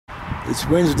It's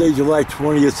Wednesday, July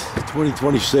 20th,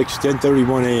 2026,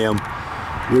 10:31 a.m.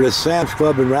 We're at Sam's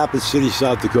Club in Rapid City,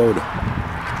 South Dakota.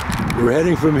 We're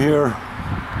heading from here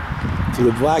to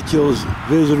the Black Hills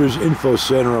Visitors Info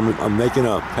Center. I'm making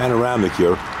a panoramic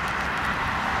here.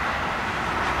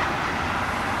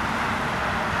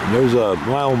 And there's a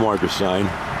mile marker sign.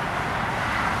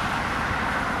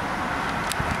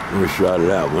 Here's a shot of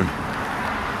that one.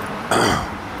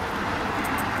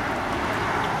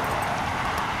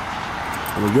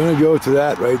 We're going to go to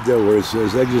that right there where it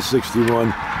says Exit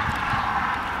 61,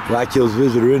 Black Hills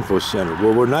Visitor Info Center.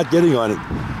 Well, we're not getting on it,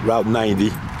 Route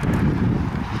 90.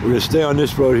 We're going to stay on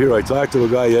this road here. I talked to a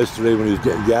guy yesterday when he was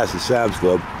getting gas at Sam's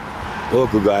Club, a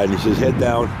local guy, and he says head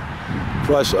down,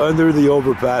 cross under the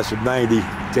overpass of 90,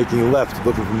 taking left,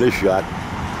 looking from this shot,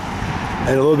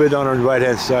 and a little bit down on the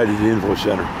right-hand side of the info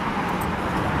center.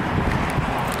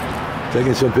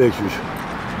 Taking some pictures.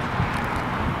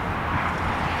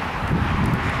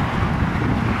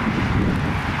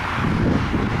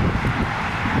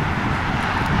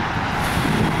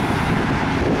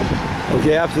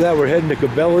 Okay, after that we're heading to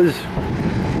Cabela's.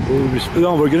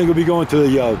 We're going to be going to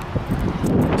the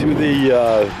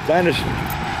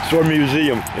Dinosaur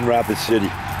Museum in Rapid City.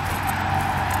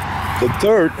 The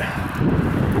dirt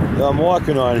that I'm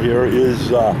walking on here is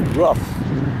rough.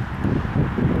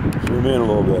 Zoom in a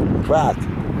little bit. Cracked.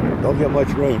 Don't get much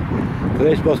rain.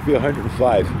 Today's supposed to be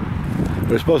 105.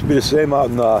 But it's supposed to be the same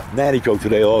out in Nanticoke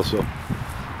today also.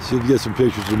 See if we get some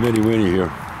pictures of Minnie Winnie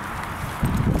here.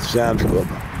 Sam's Club.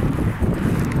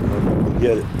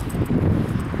 Get it.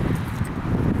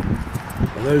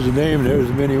 Well, there's the name, there's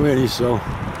the Minnie Winnie, so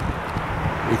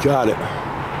we got it.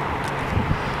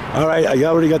 Alright, I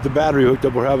already got the battery hooked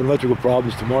up. We're having electrical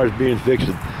problems. Tomorrow's being fixed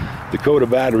at Dakota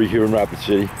Battery here in Rapid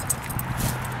City.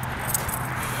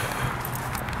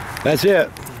 That's it.